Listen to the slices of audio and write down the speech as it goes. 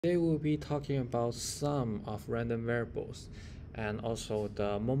Today we'll be talking about sum of random variables and also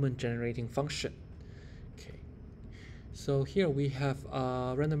the moment generating function. Okay, so here we have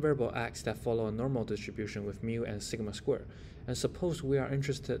a random variable x that follow a normal distribution with mu and sigma square. And suppose we are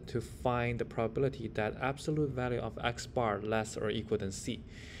interested to find the probability that absolute value of x bar less or equal than c.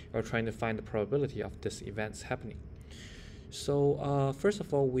 We're trying to find the probability of this events happening. So first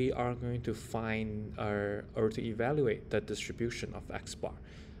of all, we are going to find or to evaluate the distribution of x bar,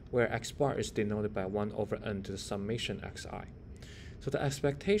 where x bar is denoted by 1 over n to the summation xi. So the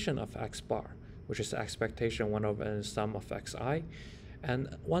expectation of x bar, which is the expectation 1 over n sum of xi,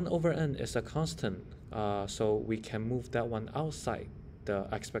 and 1 over n is a constant, so we can move that one outside the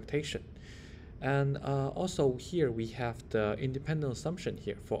expectation. And also here we have the independent assumption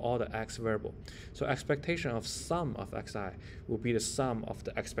here for all the x variable. So expectation of sum of xi will be the sum of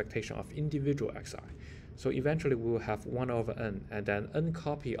the expectation of individual xi. So eventually we will have 1 over n and then n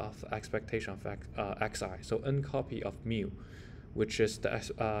copy of expectation of xi. So n copy of mu, which is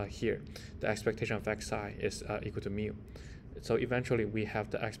the here the expectation of xi is equal to mu. So eventually we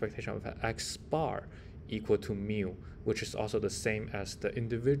have the expectation of x bar equal to mu, which is also the same as the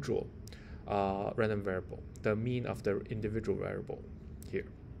individual random variable, the mean of the individual variable here.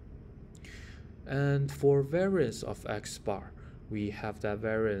 And for variance of x bar, we have that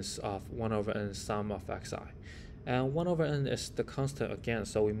variance of 1 over n sum of xi. And 1 over n is the constant again,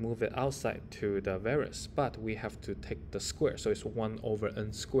 so we move it outside to the variance, but we have to take the square, so it's 1 over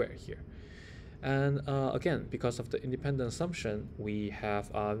n squared here. And again, because of the independent assumption, we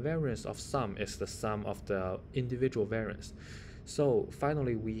have variance of sum is the sum of the individual variance. So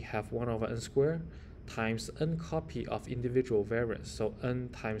finally, we have 1 over n squared times n copy of individual variance, so n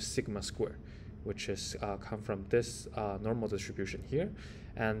times sigma squared, which is come from this normal distribution here.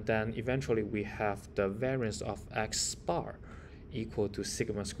 And then eventually we have the variance of x bar equal to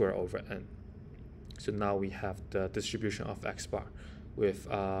sigma squared over n. So now we have the distribution of x bar with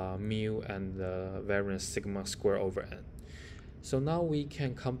mu and the variance sigma squared over n. So now we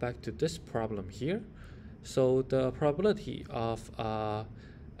can come back to this problem here. So the probability of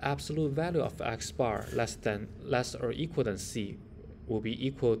absolute value of x bar less or equal than c will be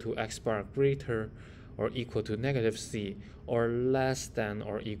equal to x bar greater or equal to negative c or less than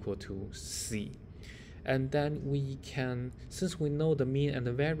or equal to c. And then we can, since we know the mean and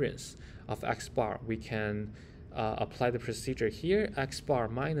the variance of x bar, we can apply the procedure here, x bar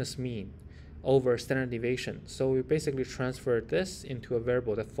minus mean over standard deviation. So we basically transfer this into a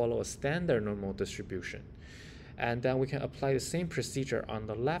variable that follows a standard normal distribution. And then we can apply the same procedure on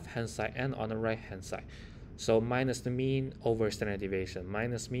the left-hand side and on the right-hand side. So minus the mean over standard deviation,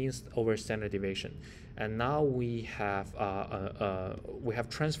 minus means over standard deviation. And now we have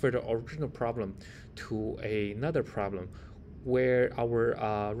transferred the original problem to another problem where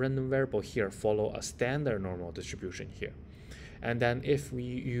our random variable here follow a standard normal distribution here. And then if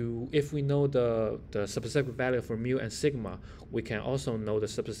we know the specific value for mu and sigma, we can also know the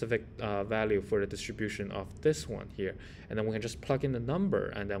specific value for the distribution of this one here. And then we can just plug in the number,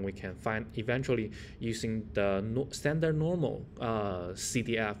 and then we can find eventually using the standard normal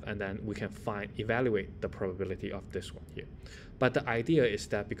CDF, and then we can evaluate the probability of this one here. But the idea is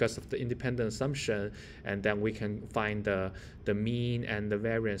that because of the independent assumption, and then we can find the mean and the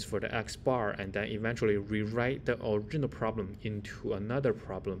variance for the x bar, and then eventually rewrite the original problem into another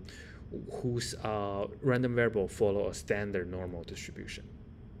problem whose random variable follow a standard normal distribution.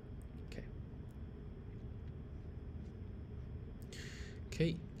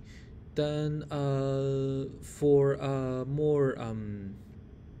 Okay. Then for more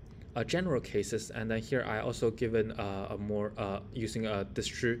general cases, and then here I also given a more using a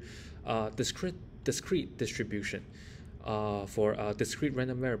discrete distribution for a discrete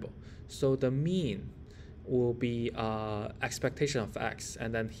random variable. So the mean will be expectation of x,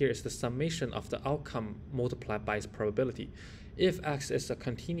 and then here is the summation of the outcome multiplied by its probability. If x is a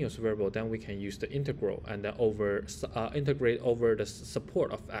continuous variable, then we can use the integral and then integrate over the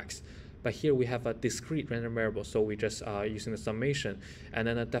support of x. But here we have a discrete random variable, so we just using the summation, and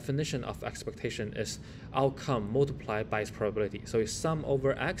then the definition of expectation is outcome multiplied by its probability. So it's sum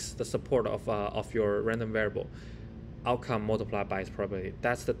over x, the support of your random variable, outcome multiplied by its probability.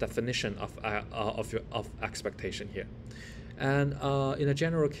 That's the definition of expectation here. And in a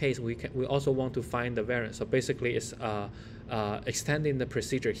general case, we also want to find the variance. So basically, it's extending the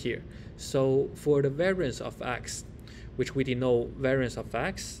procedure here. So for the variance of x, which we denote variance of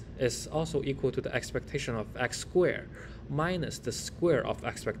x is also equal to the expectation of x squared minus the square of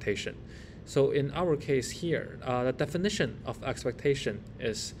expectation. So in our case here, the definition of expectation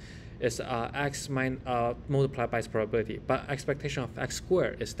is is x multiplied by its probability, but expectation of x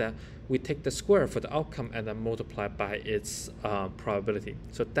squared is that we take the square for the outcome and then multiply by its probability.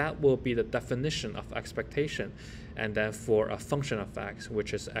 So that will be the definition of expectation, and then for a function of x,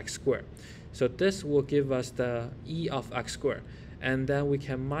 which is x squared. So this will give us the e of x squared, and then we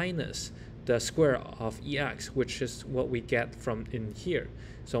can minus the square of ex, which is what we get from in here.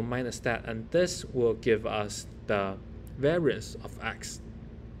 So minus that, and this will give us the variance of x.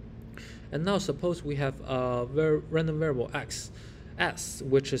 And now suppose we have a random variable x, s,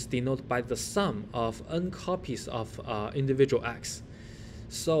 which is denoted by the sum of n copies of individual x.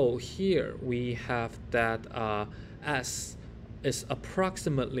 So here we have that s is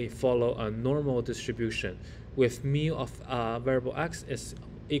approximately follow a normal distribution, with mu of variable x is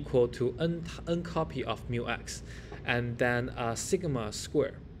equal to n copy of mu x, and then sigma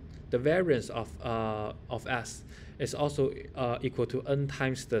square, the variance of s, is also equal to n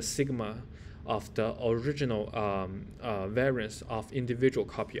times the sigma of the original variance of individual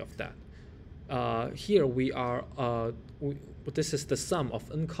copy of that. Here we are, this is the sum of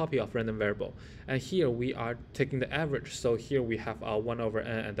n copy of random variable, and here we are taking the average. So here we have 1 over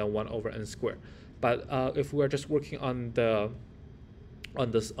n and then 1 over n squared. But if we are just working on the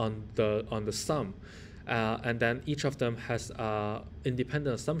sum, and then each of them has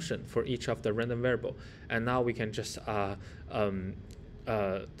independent assumption for each of the random variable, and now we can just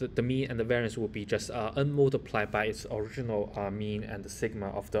the mean and the variance will be just n multiplied by its original mean and the sigma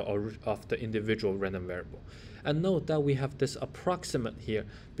of the individual random variable. And note that we have this approximate here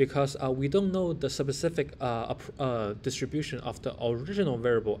because we don't know the specific distribution of the original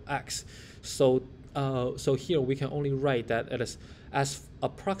variable x. So here we can only write that it is as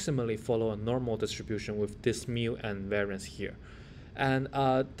approximately follow a normal distribution with this mu and variance here. And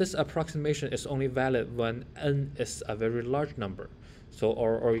this approximation is only valid when n is a very large number. So,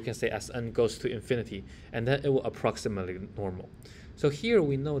 or you can say as n goes to infinity, and then it will approximately normal. So here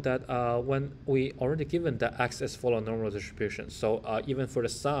we know that when we already given that x is follow a normal distribution, so even for the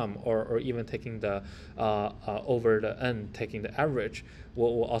sum or even taking the over the n, taking the average,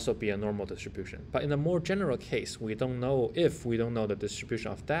 will also be a normal distribution. But in a more general case, we don't know if we don't know the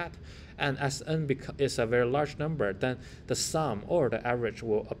distribution of that, and as n is a very large number, then the sum or the average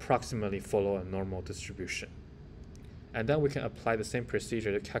will approximately follow a normal distribution. And then we can apply the same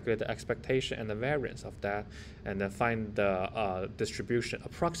procedure to calculate the expectation and the variance of that, and then find the distribution,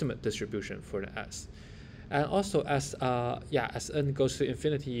 approximate distribution for the s. And also as n goes to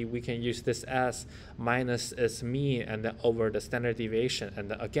infinity, we can use this s minus its mean and then over the standard deviation, and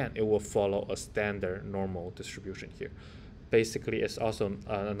then again it will follow a standard normal distribution here. Basically, it's also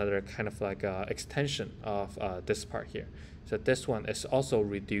another kind of like extension of this part here. So this one is also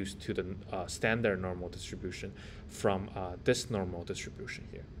reduced to the standard normal distribution from this normal distribution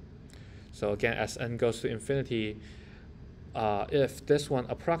here. So again, as n goes to infinity, if this one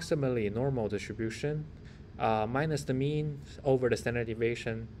approximately normal distribution minus the mean over the standard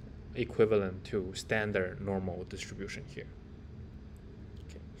deviation equivalent to standard normal distribution here.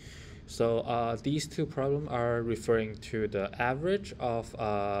 Okay. So these two problems are referring to the average of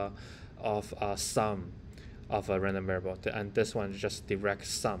sum of a random variable, and this one is just direct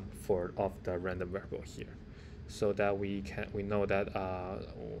sum of the random variable here, so that we know that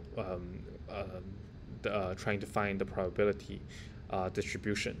trying to find the probability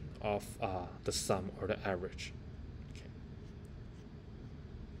distribution of the sum or the average. Okay.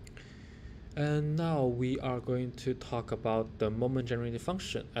 And now we are going to talk about the moment generating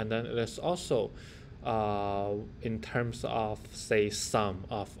function, and then it is also in terms of, say, sum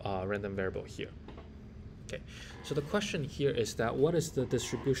of random variable here. Okay, so the question here is that what is the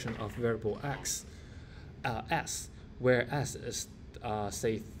distribution of variable x, s, where s is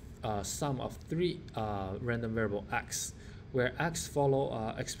say sum of 3 random variable x, where x follow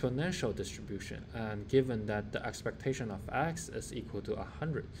exponential distribution, and given that the expectation of x is equal to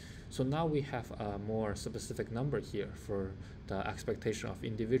 100. So now we have a more specific number here for the expectation of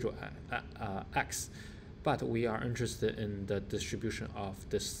individual x, but we are interested in the distribution of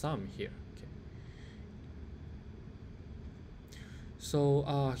this sum here.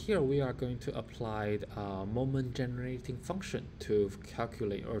 So here we are going to apply the moment generating function to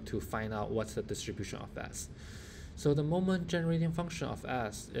calculate or to find out what's the distribution of s. So the moment generating function of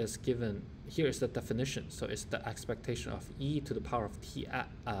s is given, here is the definition, so it's the expectation of e to the power of t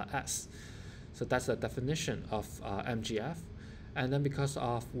s. So that's the definition of MGF, and then because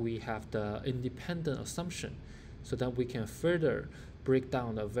of we have the independent assumption, so that we can further break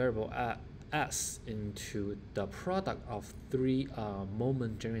down the variable s into the product of 3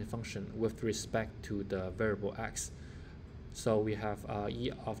 moment generating function with respect to the variable x. So we have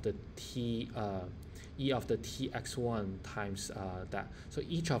e of the tx1 times that. So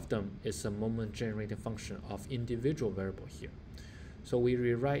each of them is a moment generating function of individual variable here. So we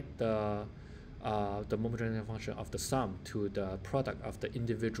rewrite the moment generating function of the sum to the product of the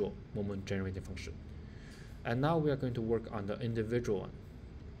individual moment generating function. And now we are going to work on the individual one.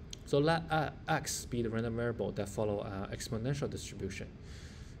 So let x be the random variable that follow exponential distribution.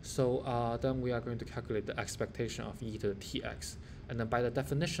 So then we are going to calculate the expectation of e to the tx. And then by the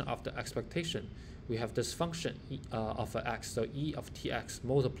definition of the expectation, we have this function of x, so e of tx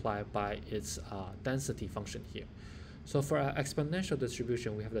multiplied by its density function here. So for our exponential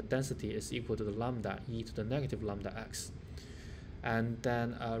distribution, we have the density is equal to the lambda e to the negative lambda x. And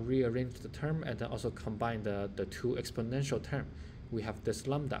then rearrange the term and then also combine the two exponential term. We have this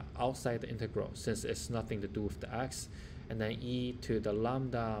lambda outside the integral since it's nothing to do with the x, and then e to the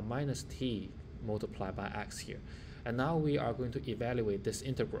lambda minus t multiplied by x here. And now we are going to evaluate this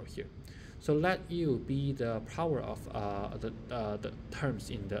integral here. So let u be the power of the terms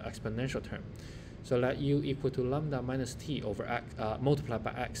in the exponential term. So let u equal to lambda minus t over x multiplied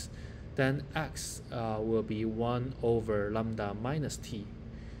by x. Then x will be 1 over lambda minus t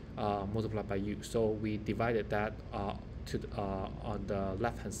multiplied by u. So we divided that on the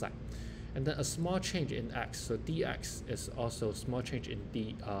left hand side. And then a small change in x, so dx is also small change in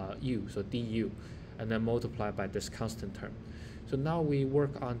du, so du, and then multiplied by this constant term. So now we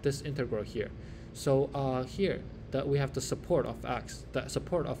work on this integral here. So here that we have the support of x, the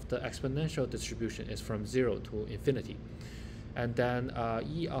support of the exponential distribution is from 0 to infinity. And then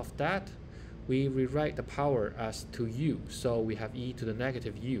e of that, we rewrite the power as to u, so we have e to the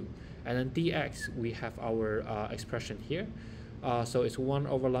negative u. And then dx, we have our expression here. So it's 1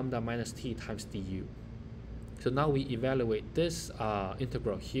 over lambda minus t times du. So now we evaluate this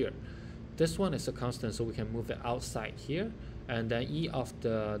integral here. This one is a constant, so we can move it outside here. And then e of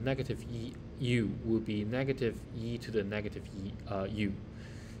the negative u will be negative e to the negative u.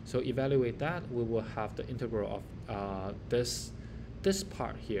 So evaluate that, we will have the integral of this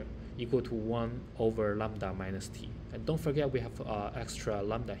part here equal to 1 over lambda minus t. And don't forget we have extra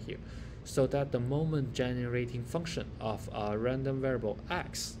lambda here, so that the moment generating function of a random variable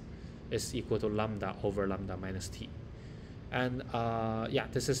x is equal to lambda over lambda minus t. And yeah,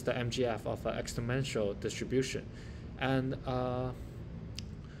 this is the MGF of exponential distribution. And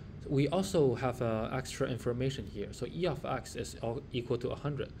we also have extra information here. So e of x is equal to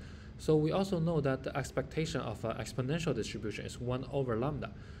 100. So we also know that the expectation of exponential distribution is 1 over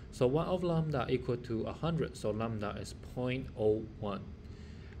lambda. So 1 over lambda equal to 100. So lambda is 0.01.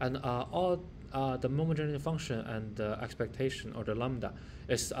 And all the moment generating function and the expectation or the lambda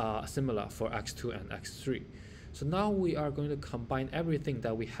is similar for x2 and x3. So now we are going to combine everything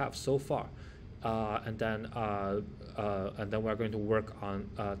that we have so far, and then we are going to work on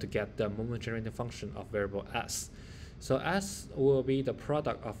to get the moment generating function of variable s. So s will be the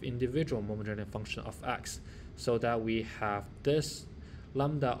product of individual moment generating function of x, so that we have this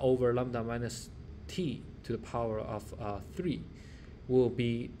lambda over lambda minus t to the power of 3 will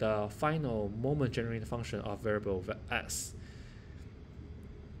be the final moment generating function of variable s.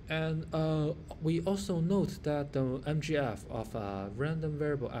 And we also note that the MGF of a random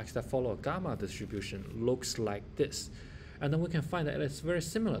variable x that follow a gamma distribution looks like this. And then we can find that it's very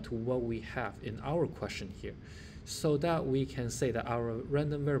similar to what we have in our question here. So that we can say that our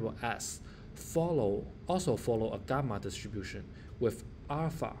random variable s also follow a gamma distribution with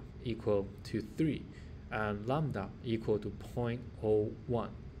alpha equal to 3 and lambda equal to 0.01.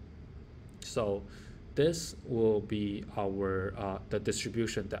 So this will be our the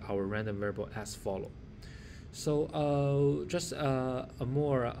distribution that our random variable s follow. So just a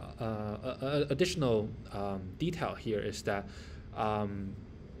more additional detail here is that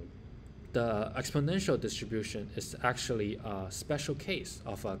the exponential distribution is actually a special case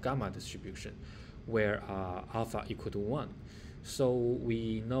of a gamma distribution where alpha equal to 1. So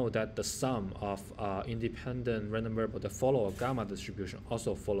we know that the sum of independent random variable that follow a gamma distribution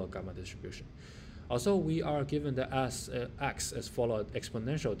also follow a gamma distribution. Also, we are given that x is follow an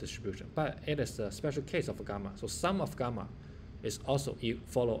exponential distribution, but it is a special case of a gamma. So sum of gamma is also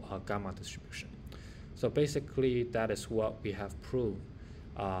follow a gamma distribution. So basically, that is what we have proved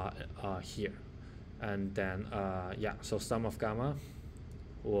here. And then, yeah, so sum of gamma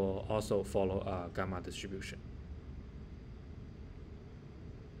will also follow a gamma distribution.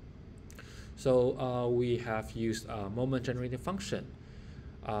 So we have used a moment generating function,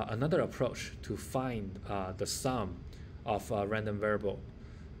 another approach to find the sum of a random variable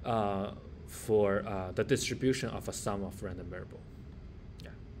for the distribution of a sum of random variable. Yeah.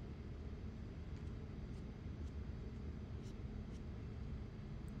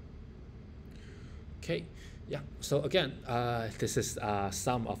 Okay, yeah. So again, this is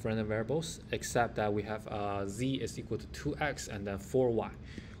sum of random variables, except that we have z is equal to 2x and then 4y,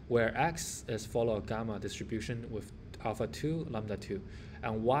 where x is follow a gamma distribution with alpha 2, lambda 2,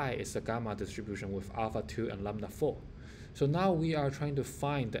 and y is a gamma distribution with alpha 2 and lambda 4. So now we are trying to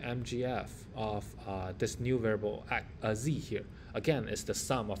find the MGF of this new variable z here. Again, it's the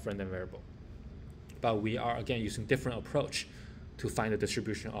sum of random variable, but we are again using different approach to find the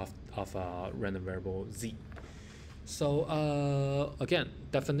distribution of random variable z. So again,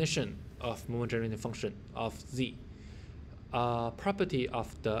 definition of moment generating function of z. Property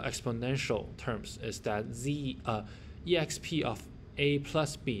of the exponential terms is that exp of a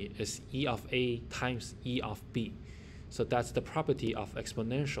plus b is e of a times e of b. So that's the property of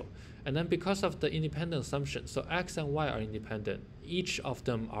exponential. And then because of the independent assumption, so x and y are independent. Each of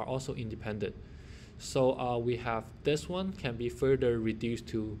them are also independent. So we have this one can be further reduced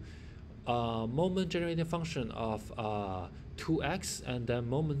to moment generating function of 2x and then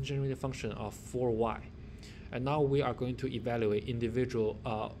moment generating function of 4y. And now we are going to evaluate individual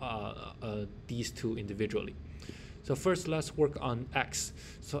these two individually. So first, let's work on x.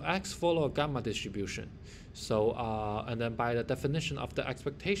 So x follow a gamma distribution. So and then by the definition of the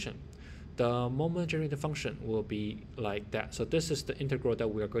expectation, the moment generating function will be like that. So this is the integral that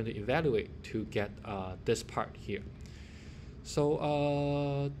we are going to evaluate to get this part here.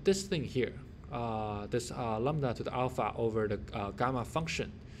 So this thing here, this lambda to the alpha over the gamma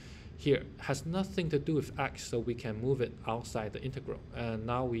function here has nothing to do with x, so we can move it outside the integral. And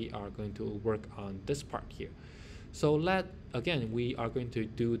now we are going to work on this part here. So again, we are going to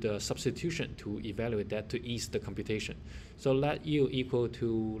do the substitution to evaluate that to ease the computation. So let u equal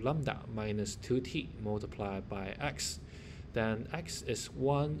to lambda minus 2t multiplied by x. Then x is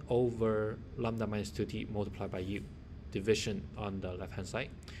 1 over lambda minus 2t multiplied by u. Division on the left-hand side.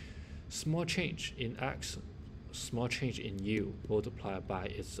 Small change in x, small change in u multiplied by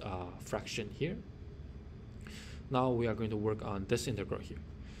its fraction here. Now we are going to work on this integral here.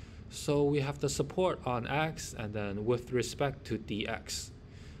 So we have the support on x and then with respect to dx.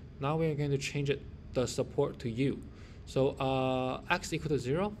 Now we are going to change the support to u. So x equal to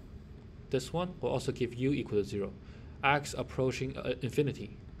 0, this one will also give u equal to 0. X approaching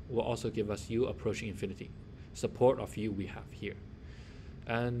infinity will also give us u approaching infinity. Support of u we have here.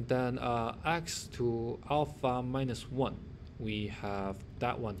 And then x to alpha minus 1, we have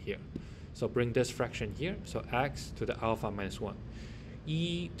that one here. So bring this fraction here, so x to the alpha minus 1.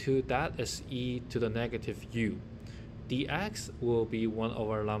 E to that is e to the negative u. Dx will be 1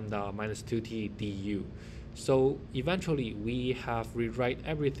 over lambda minus 2t du. So eventually we have rewrite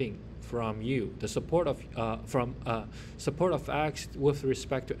everything from u, the support of support of x with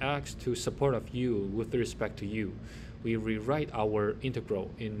respect to x to support of u with respect to u. We rewrite our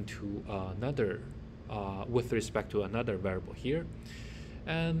integral into another with respect to another variable here,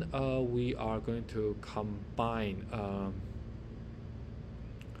 and we are going to combine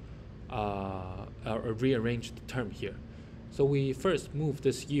rearrange the term here. So we first move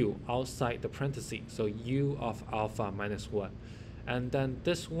this u outside the parenthesis, so u of alpha minus 1. And then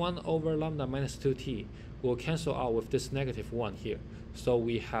this 1 over lambda minus 2t will cancel out with this negative 1 here. So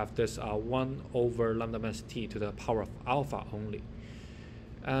we have this 1 over lambda minus t to the power of alpha only.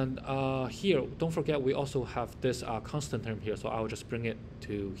 And here, don't forget we also have this constant term here, so I'll just bring it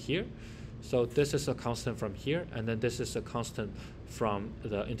to here. So this is a constant from here, and then this is a constant from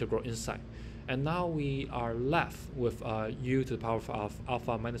the integral inside. And now we are left with u to the power of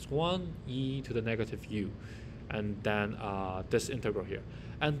alpha minus 1, e to the negative u, and then this integral here.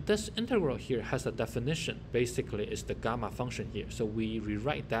 And this integral here has a definition. Basically, it's the gamma function here. So we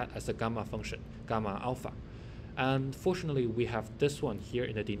rewrite that as a gamma function, gamma alpha. And fortunately, we have this one here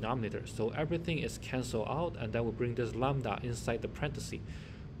in the denominator. So everything is canceled out, and then we bring this lambda inside the parenthesis,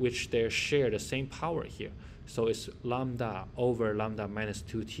 which they share the same power here. So it's lambda over lambda minus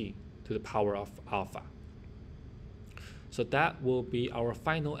 2t to the power of alpha. So that will be our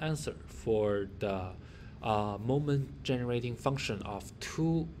final answer for the moment generating function of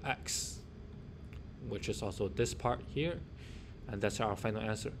 2x, which is also this part here, and that's our final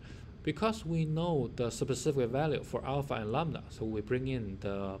answer. Because we know the specific value for alpha and lambda, so we bring in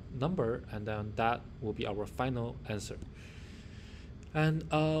the number, and then that will be our final answer. And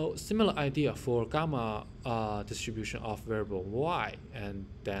similar idea for gamma distribution of variable y, and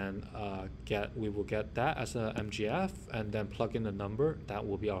then we will get that as a MGF, and then plug in the number. That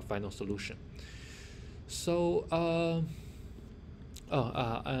will be our final solution. So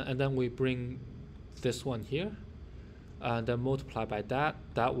and then we bring this one here, and then multiply by that.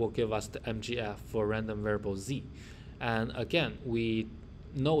 That will give us the MGF for random variable z. And again, we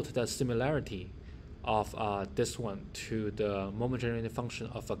note the similarity of this one to the moment generating function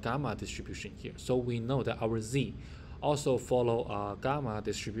of a gamma distribution here. So we know that our z also follow a gamma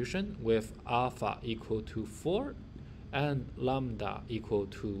distribution with alpha equal to 4 and lambda equal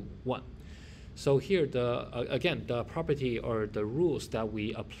to 1. So here, again, the property or the rules that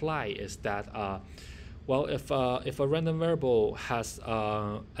we apply is that, well, if a random variable has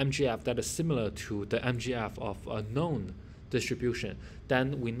MGF that is similar to the MGF of a known distribution,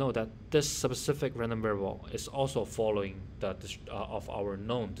 then we know that this specific random variable is also following the of our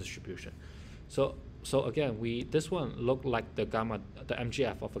known distribution. So again, this one look like the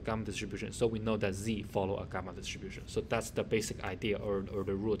MGF of a gamma distribution, so we know that z follow a gamma distribution. So that's the basic idea or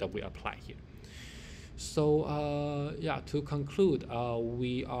the rule that we apply here. So yeah, to conclude,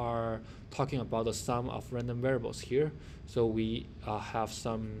 we are talking about the sum of random variables here. So we have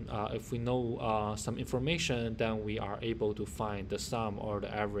some, if we know some information, then we are able to find the sum or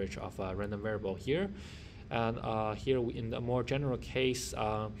the average of a random variable here. And here, in the more general case,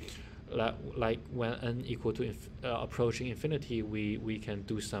 like when n equal to approaching infinity, we can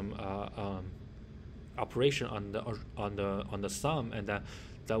do some operation on the sum, and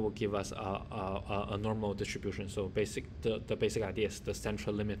that will give us a normal distribution. So the basic idea is the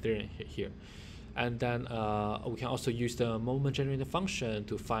central limit theorem here. And then we can also use the moment generating function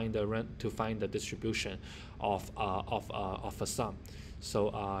to find the distribution of a sum.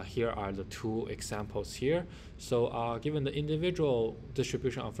 So here are the two examples here. So given the individual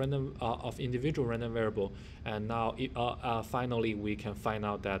distribution of individual random variable, and now finally we can find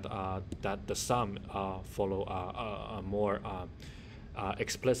out that that the sum follow a more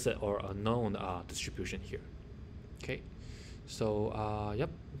explicit or a known distribution here. Okay, so yep,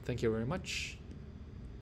 thank you very much.